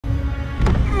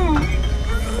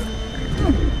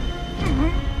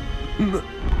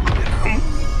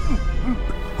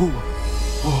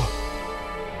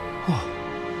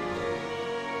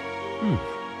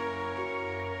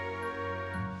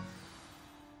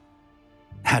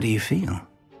How do you feel?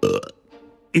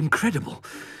 Incredible.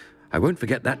 I won't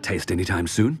forget that taste anytime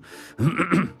soon.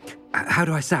 How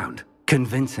do I sound?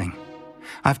 Convincing.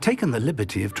 I've taken the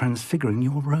liberty of transfiguring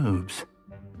your robes.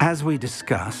 As we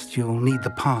discussed, you'll need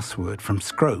the password from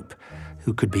Scrope,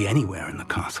 who could be anywhere in the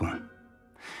castle.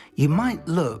 You might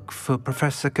look for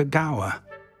Professor Kagawa.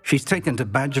 She's taken to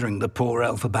badgering the poor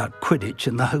elf about Quidditch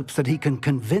in the hopes that he can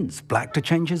convince Black to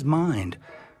change his mind.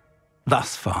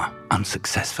 Thus far,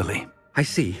 unsuccessfully. I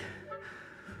see.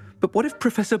 But what if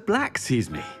Professor Black sees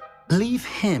me? Leave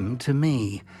him to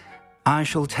me. I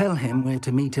shall tell him where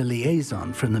to meet a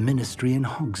liaison from the Ministry in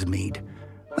Hogsmeade.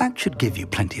 That should give you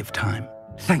plenty of time.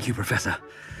 Thank you, Professor.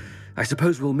 I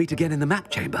suppose we'll meet again in the map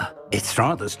chamber. It's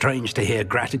rather strange to hear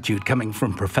gratitude coming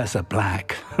from Professor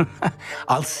Black.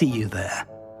 I'll see you there.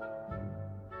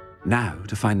 Now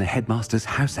to find the Headmaster's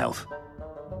house elf.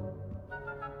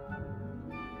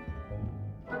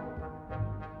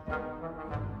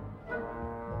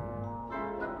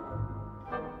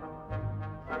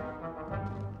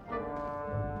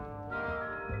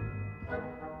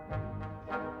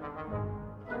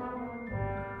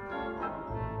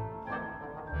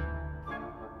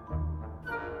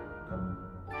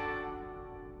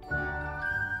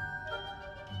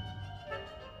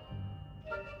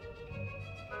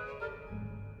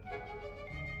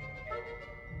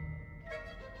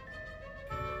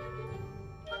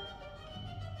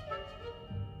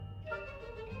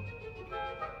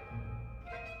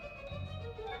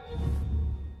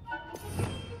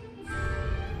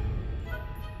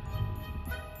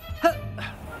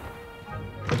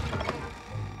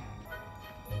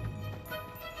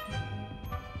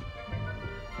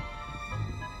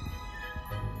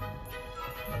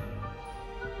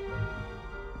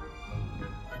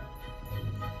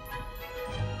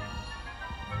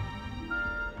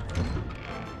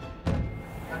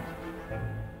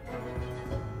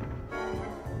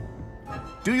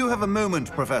 Do you have a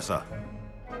moment, Professor?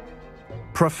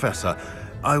 Professor,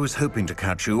 I was hoping to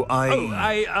catch you.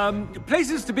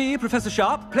 Places to be, Professor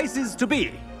Sharp. Places to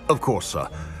be. Of course, sir.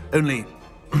 Only,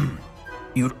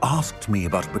 you'd asked me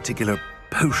about a particular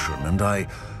potion, and I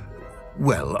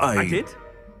did?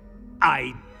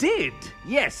 I did,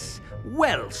 yes.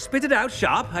 Well, spit it out,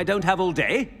 Sharp. I don't have all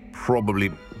day.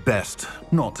 Probably best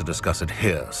not to discuss it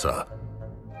here, sir.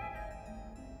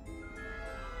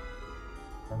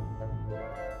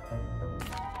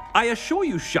 I assure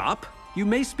you, Sharp, you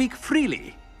may speak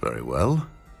freely. Very well.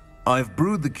 I've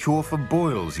brewed the cure for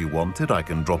boils you wanted. I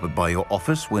can drop it by your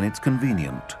office when it's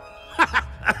convenient.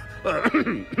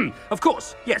 Of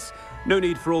course, yes. No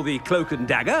need for all the cloak and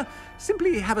dagger.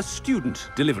 Simply have a student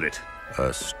deliver it.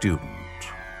 A student.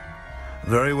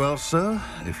 Very well, sir,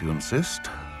 if you insist.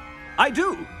 I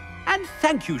do. And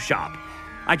thank you, Sharp.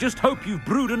 I just hope you've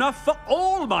brewed enough for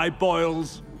all my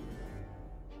boils.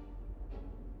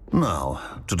 Now,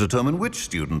 to determine which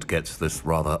student gets this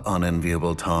rather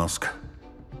unenviable task.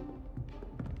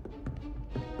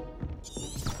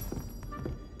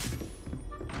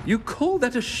 You call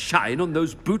that a shine on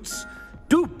those boots?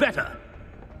 Do better!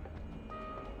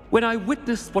 When I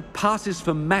witness what passes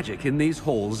for magic in these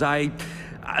halls, I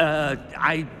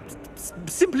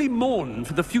simply mourn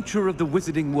for the future of the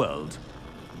wizarding world.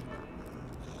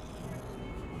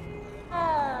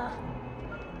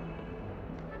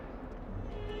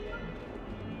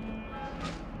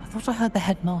 I thought I heard the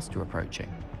Headmaster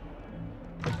approaching.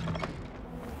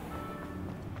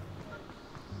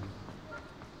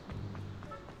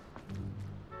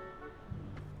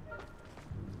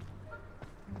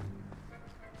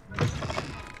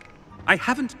 I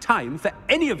haven't time for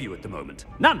any of you at the moment.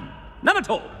 None. None at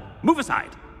all. Move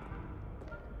aside.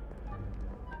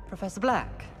 Professor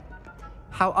Black,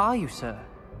 how are you, sir?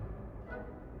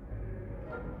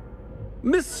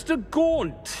 Mr.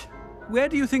 Gaunt, where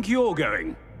do you think you're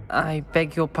going? I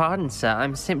beg your pardon, sir.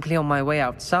 I'm simply on my way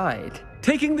outside.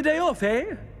 Taking the day off,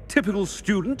 eh? Typical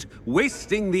student,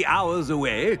 wasting the hours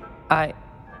away. I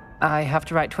have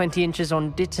to write 20 inches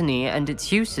on Dittany and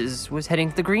its uses. Was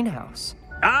heading to the greenhouse.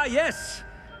 Ah, yes.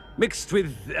 Mixed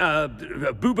with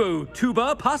bubo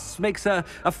tuber pus makes a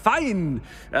fine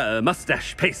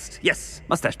mustache paste. Yes,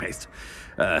 mustache paste.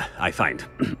 I find.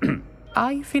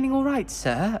 Are you feeling all right,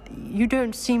 sir? You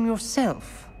don't seem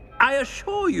yourself. I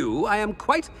assure you I am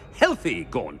quite healthy,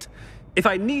 Gaunt. If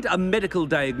I need a medical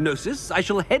diagnosis, I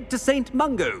shall head to St.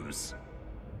 Mungo's.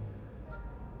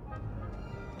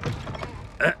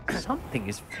 Something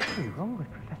is very wrong with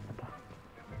Professor Black.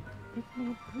 Dittany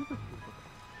and bubo tuber.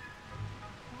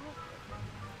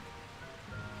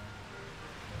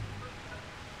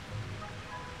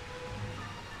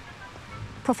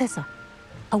 Professor,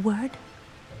 a word?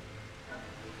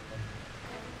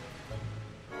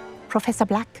 Professor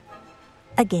Black.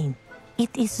 Again, it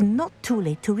is not too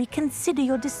late to reconsider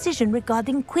your decision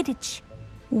regarding Quidditch.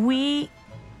 We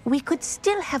could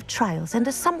still have trials and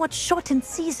a somewhat shortened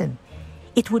season.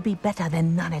 It would be better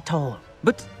than none at all.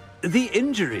 But the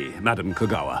injury, Madam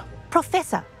Kogawa.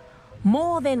 Professor,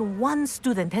 more than one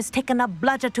student has taken a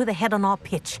bludger to the head on our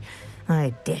pitch.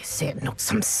 I dare say it knocked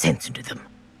some sense into them.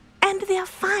 And they're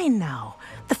fine now.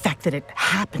 The fact that it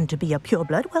happened to be a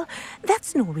pureblood, well,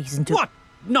 that's no reason to... What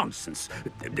nonsense!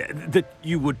 That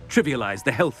you would trivialize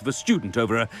the health of a student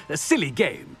over a silly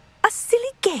game. A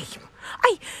silly game?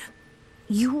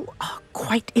 You are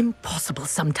quite impossible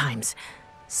sometimes.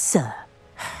 Sir,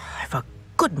 I've a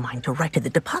good mind to write to the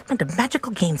Department of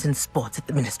Magical Games and Sports at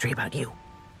the Ministry about you.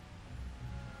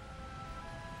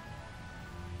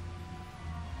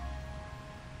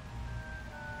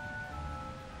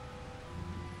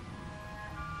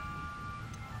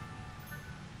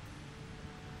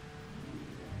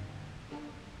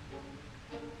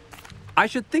 I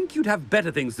should think you'd have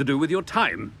better things to do with your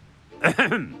time.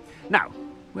 Now,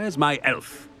 where's my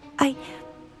elf?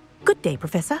 Good day,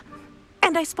 Professor.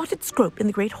 And I spotted Scrope in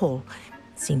the Great Hall.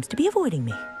 Seems to be avoiding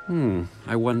me.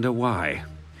 I wonder why.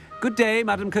 Good day,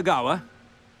 Madam Kogawa.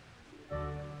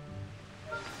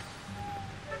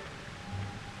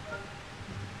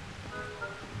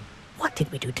 What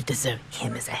did we do to deserve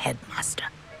him as a headmaster?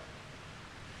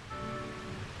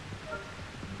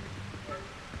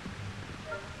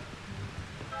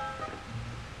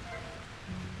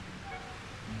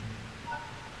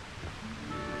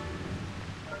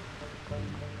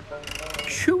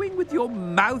 Chewing with your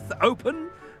mouth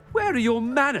open? Where are your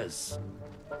manners?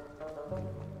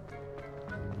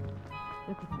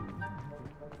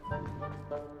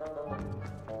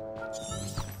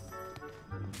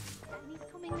 He's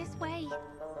coming this way.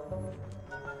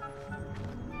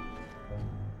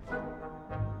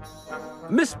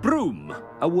 Miss Broom,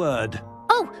 a word.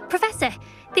 Oh, Professor,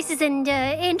 this is an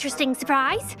interesting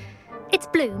surprise. It's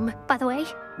Bloom, by the way.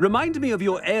 Remind me of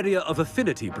your area of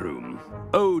affinity, Broom.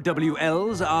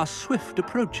 OWLs are swift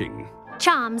approaching.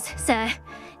 Charms, sir.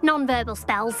 Non-verbal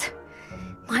spells.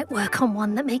 Might work on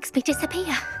one that makes me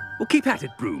disappear. Well, keep at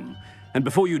it, Broom. And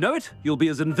before you know it, you'll be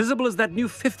as invisible as that new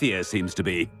fifth year seems to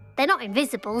be. They're not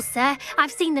invisible, sir.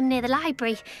 I've seen them near the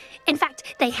library. In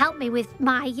fact, they help me with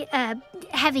my,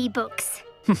 heavy books.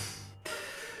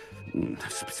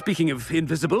 Speaking of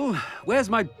invisible, where's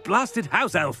my blasted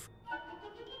house elf?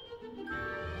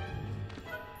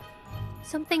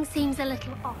 Something seems a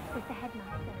little off with the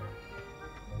headmaster.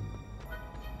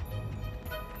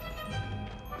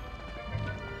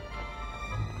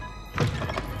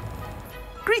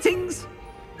 Greetings!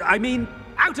 I mean,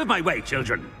 out of my way,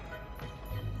 children!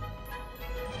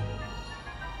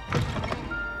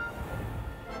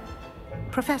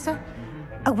 Professor,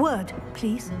 a word,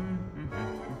 please.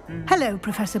 Hello,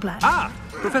 Professor Black. Ah,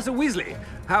 Professor Weasley.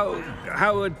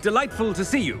 How delightful to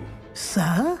see you.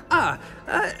 Sir?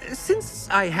 Since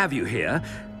I have you here,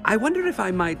 I wonder if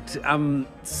I might,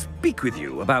 speak with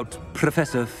you about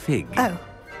Professor Fig. Oh,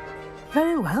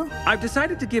 very well. I've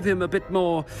decided to give him a bit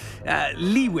more,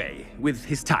 leeway with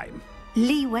his time.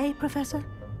 Leeway, Professor?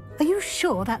 Are you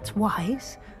sure that's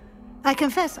wise? I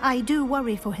confess I do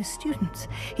worry for his students.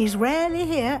 He's rarely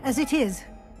here as it is.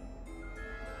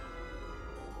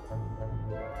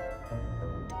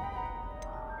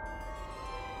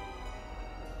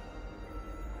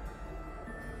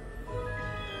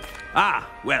 Ah,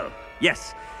 well,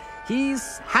 yes.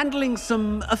 He's handling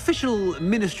some official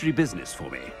ministry business for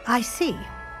me. I see.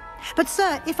 But,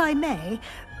 sir, if I may,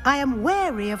 I am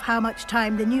wary of how much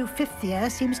time the new fifth year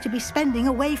seems to be spending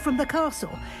away from the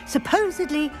castle,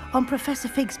 supposedly on Professor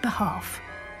Fig's behalf.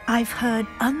 I've heard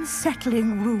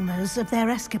unsettling rumors of their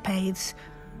escapades.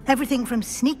 Everything from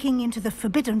sneaking into the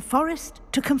Forbidden Forest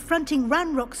to confronting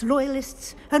Ranrock's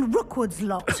loyalists and Rookwood's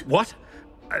lot. What?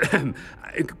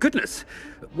 Goodness.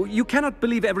 You cannot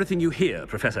believe everything you hear,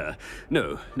 Professor.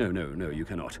 No, you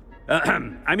cannot.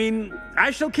 I mean,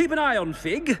 I shall keep an eye on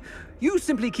Fig. You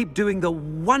simply keep doing the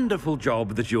wonderful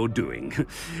job that you're doing.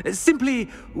 Simply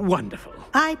wonderful.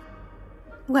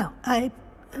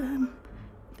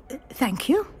 Thank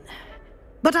you.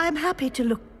 But I'm happy to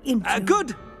look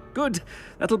into... Good.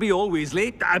 That'll be all,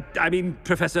 Weasley. I mean,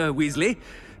 Professor Weasley.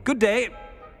 Good day.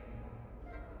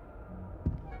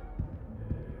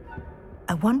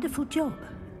 A wonderful job.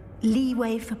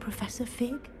 Leeway for Professor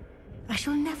Fig. I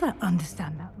shall never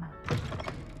understand that man.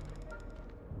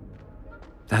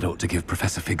 That ought to give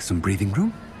Professor Fig some breathing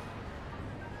room.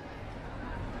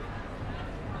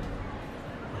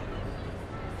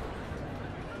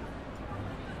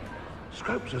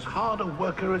 Scrope's as hard a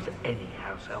worker as any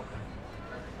house elf.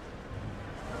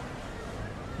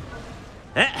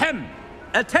 Ahem!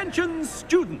 Attention,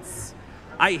 students!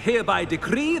 I hereby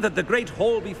decree that the Great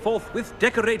Hall be forthwith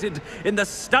decorated in the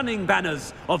stunning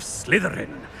banners of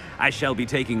Slytherin. I shall be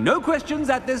taking no questions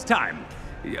at this time.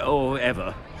 Or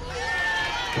ever.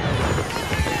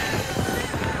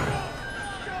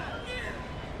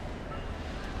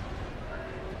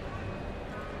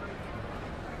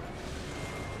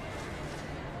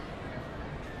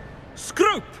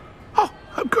 Scrope! Oh,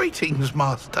 greetings,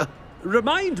 Master.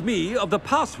 Remind me of the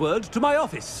password to my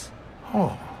office.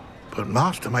 Oh, but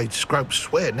Master made Scrope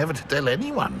swear never to tell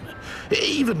anyone,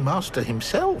 even Master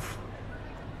himself.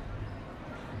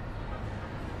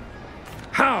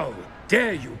 How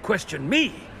dare you question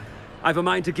me? I've a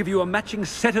mind to give you a matching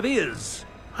set of ears.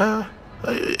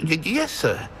 Yes,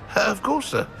 sir. Of course,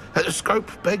 sir.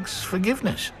 Scrope begs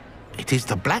forgiveness. It is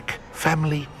the Black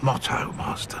family motto,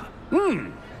 Master.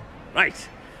 Right.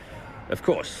 Of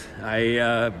course.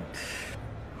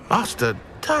 Master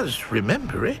does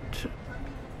remember it.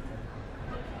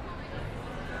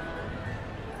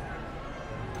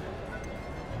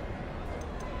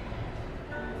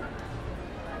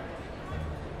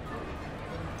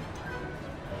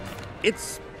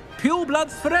 It's pure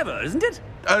bloods forever, isn't it?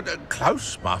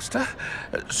 Close, Master.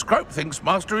 Scrope thinks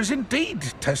Master is indeed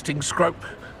testing Scrope.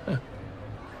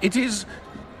 It is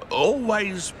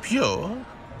always pure.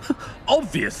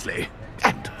 Obviously.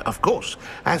 And, of course,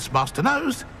 as Master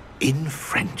knows, in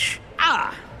French.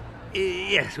 Ah!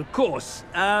 Yes, of course.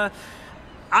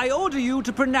 I order you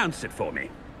to pronounce it for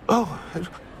me. Oh,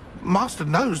 Master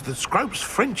knows that Scrope's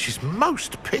French is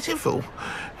most pitiful.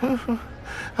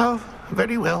 Oh,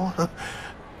 very well.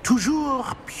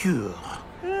 Toujours pure.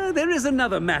 There is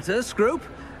another matter, Scrope.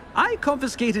 I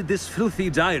confiscated this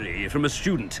filthy diary from a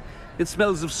student. It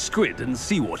smells of squid and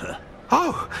seawater.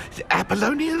 Oh,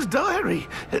 Apollonia's diary.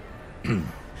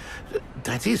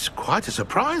 That is quite a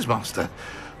surprise, Master.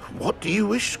 What do you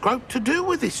wish Scrope to do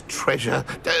with this treasure?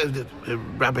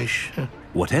 Rubbish.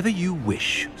 Whatever you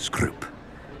wish, Scrope.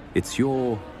 It's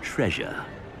your treasure.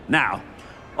 Now,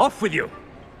 off with you.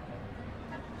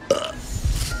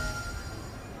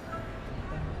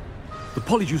 The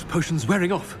polyjuice potion's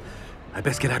wearing off. I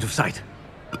best get out of sight.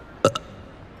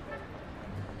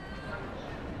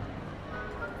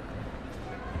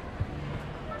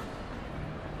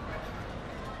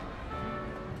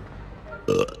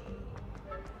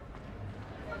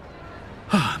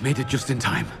 Made it just in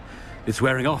time. It's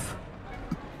wearing off.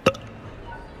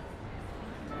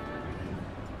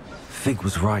 Fig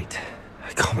was right.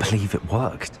 I can't believe it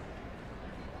worked.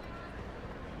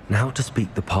 Now to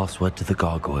speak the password to the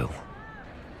gargoyle.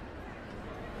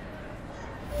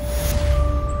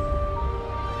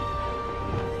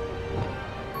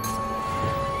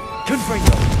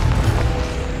 Confringo!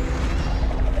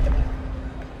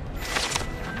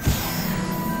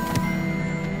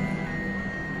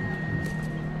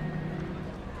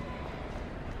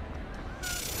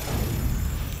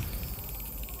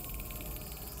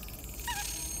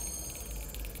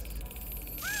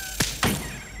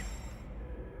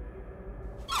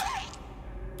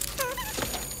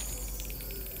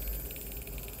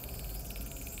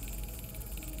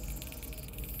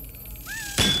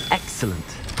 Excellent.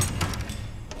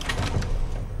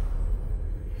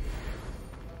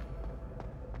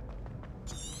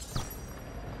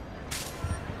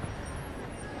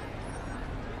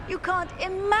 You can't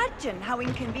imagine how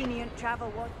inconvenient travel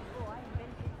was before I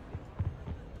invented.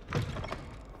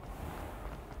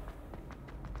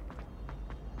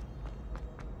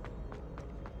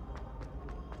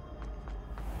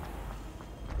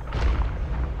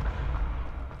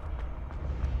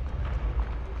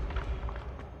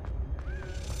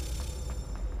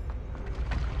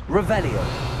 Revelio.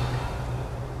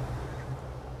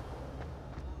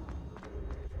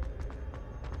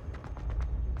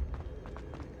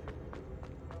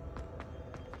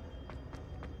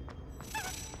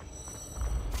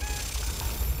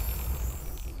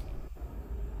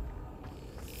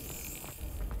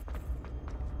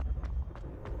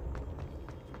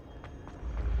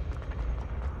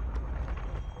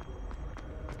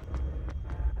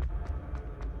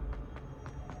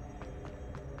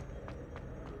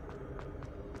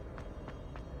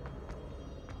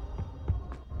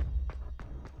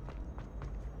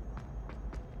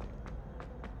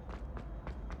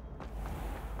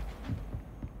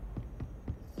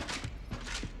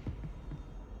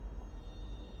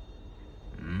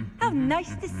 How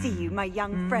nice to see you, my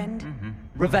young friend.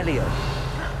 Revelio.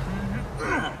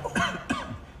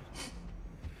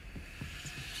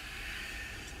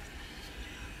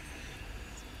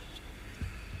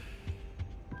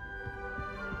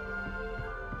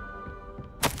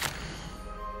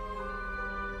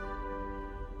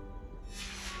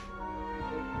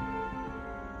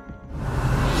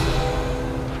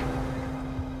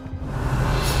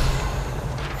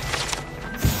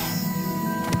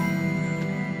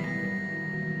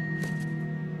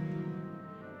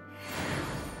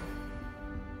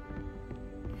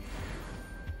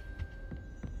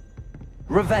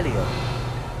 Revelio.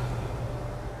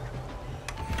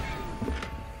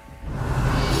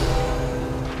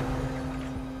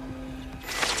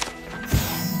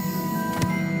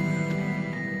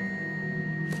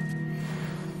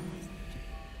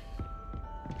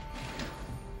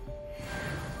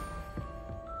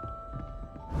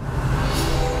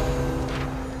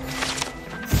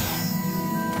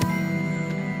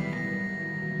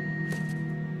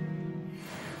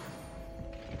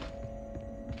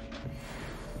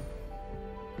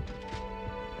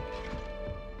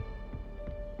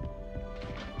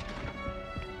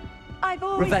 I've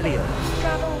always Revelio. said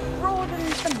travel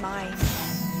broadens the mind.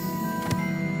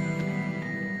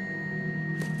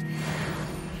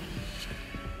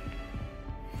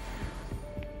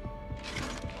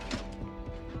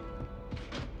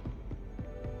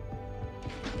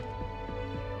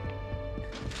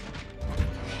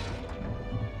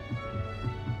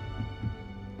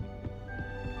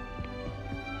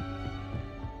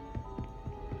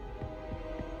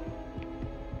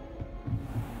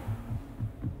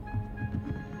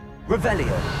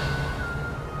 Revelio.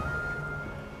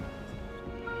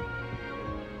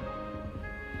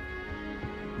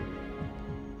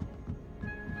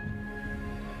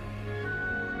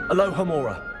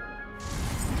 Alohomora.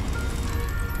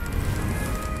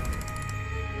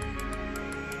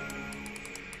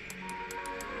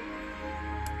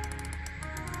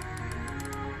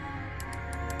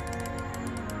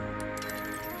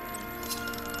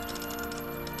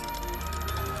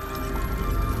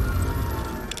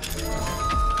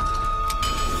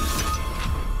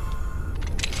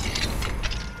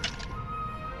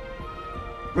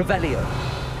 Revelio.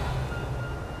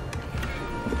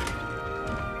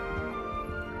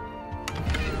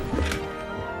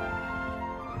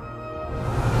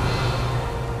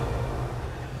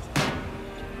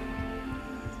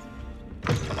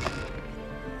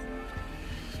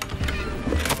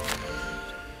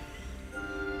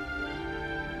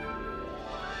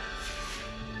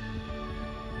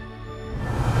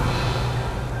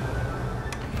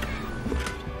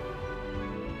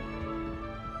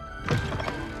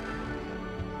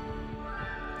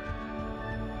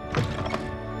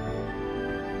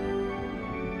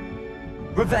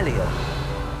 Revelio.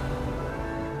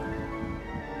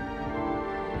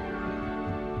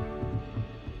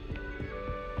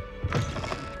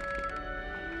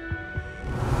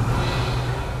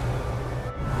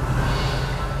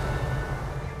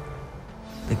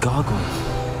 The gargoyle.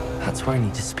 That's where I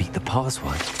need to speak the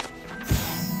password.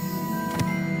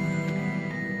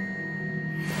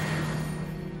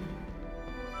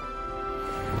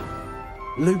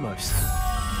 Lumos.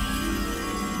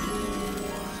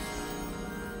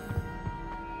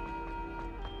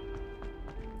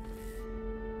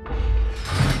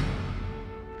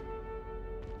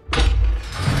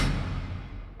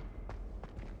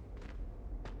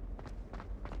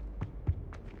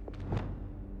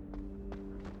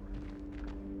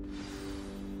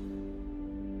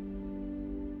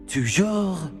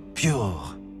 Toujours pure.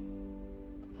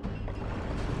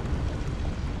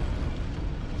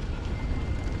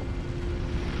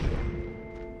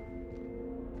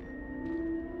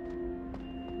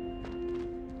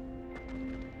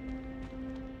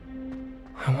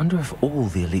 I wonder if all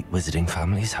the elite wizarding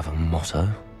families have a motto.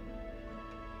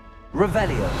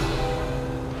 Revelio.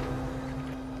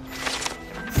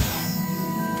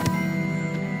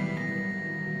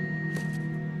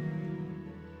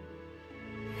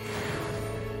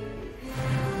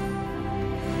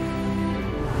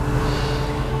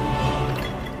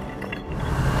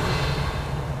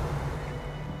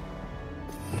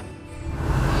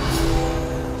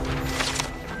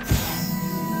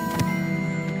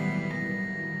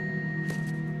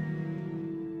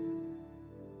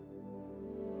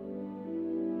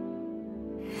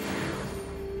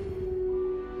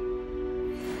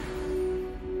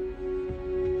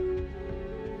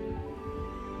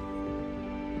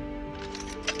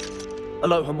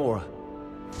 Alohomora.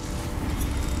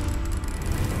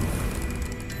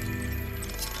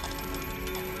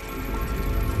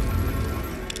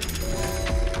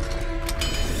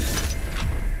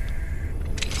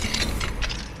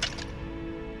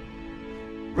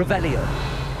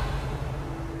 Revelio.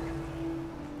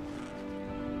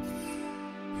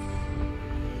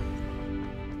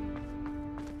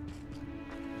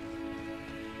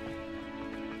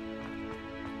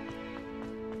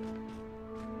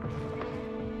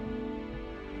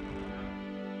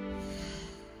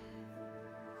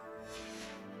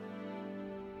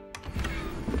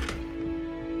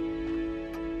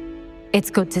 It's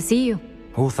good to see you.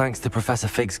 All thanks to Professor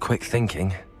Fig's quick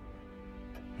thinking.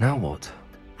 Now what?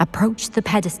 Approach the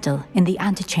pedestal in the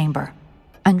antechamber.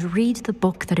 and read the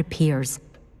book that appears.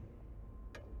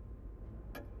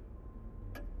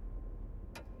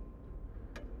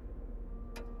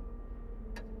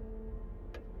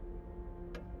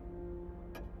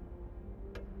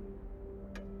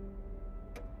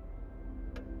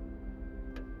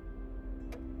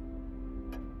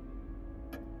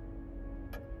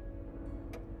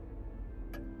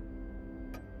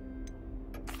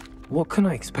 What can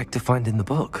I expect to find in the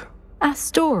book? A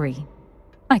story.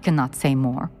 I cannot say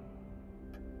more.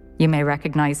 You may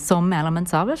recognize some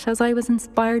elements of it, as I was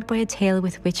inspired by a tale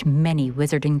with which many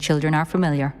wizarding children are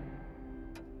familiar.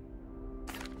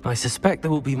 I suspect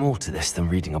there will be more to this than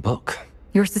reading a book.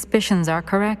 Your suspicions are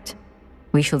correct.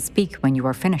 We shall speak when you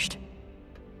are finished.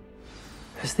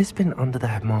 Has this been under the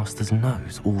Headmaster's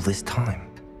nose all this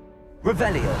time?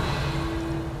 Revelio!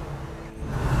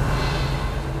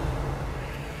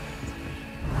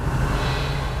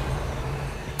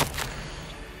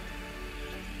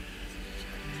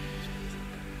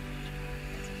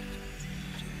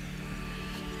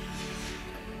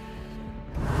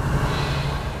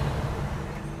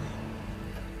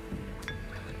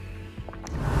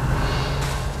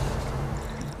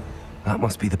 That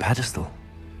must be the pedestal.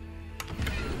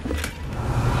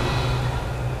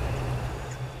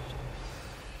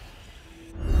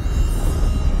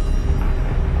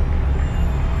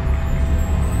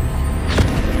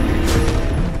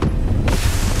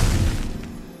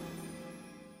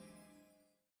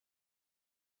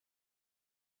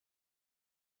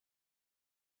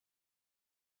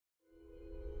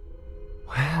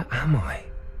 Where am I?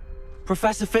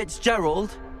 Professor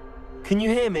Fitzgerald? Can you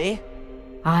hear me?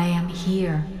 I am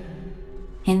here.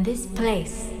 In this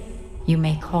place, you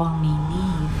may call me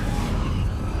Neve.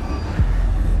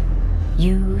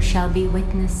 You shall be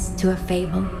witness to a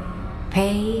fable.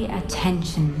 Pay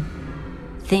attention.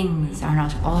 Things are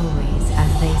not always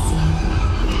as they seem.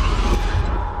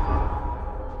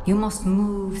 You must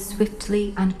move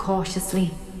swiftly and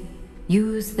cautiously.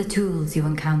 Use the tools you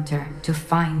encounter to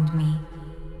find me.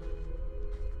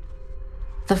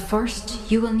 The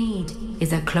first you will need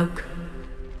is a cloak.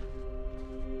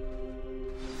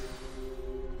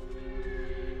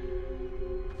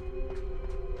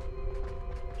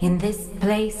 In this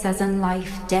place, as in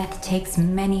life, death takes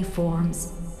many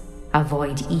forms.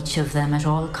 Avoid each of them at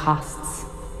all costs.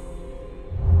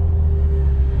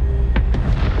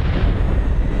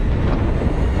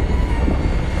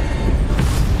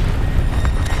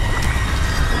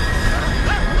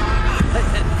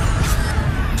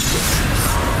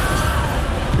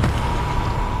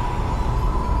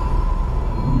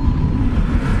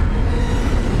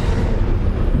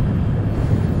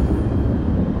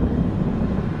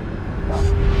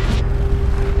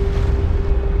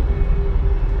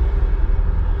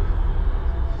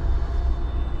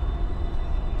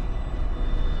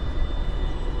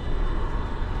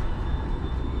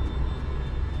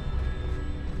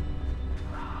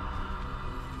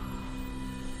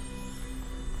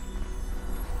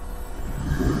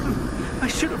 I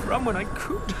should have run when I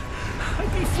could.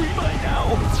 I'd be free by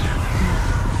now.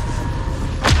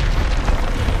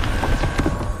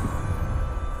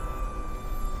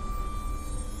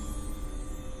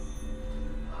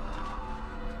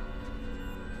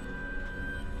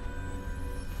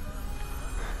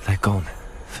 They're gone.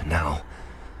 For now.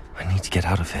 I need to get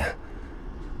out of here.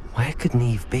 Where could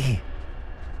Neve be?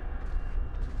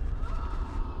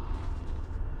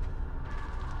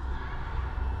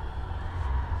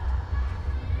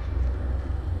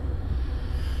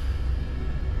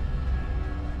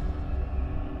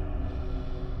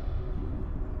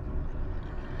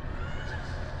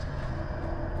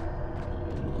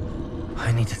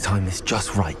 I need to time this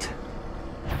just right.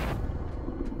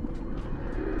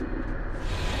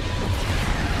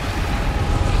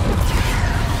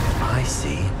 I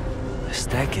see. A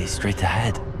staircase straight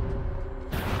ahead.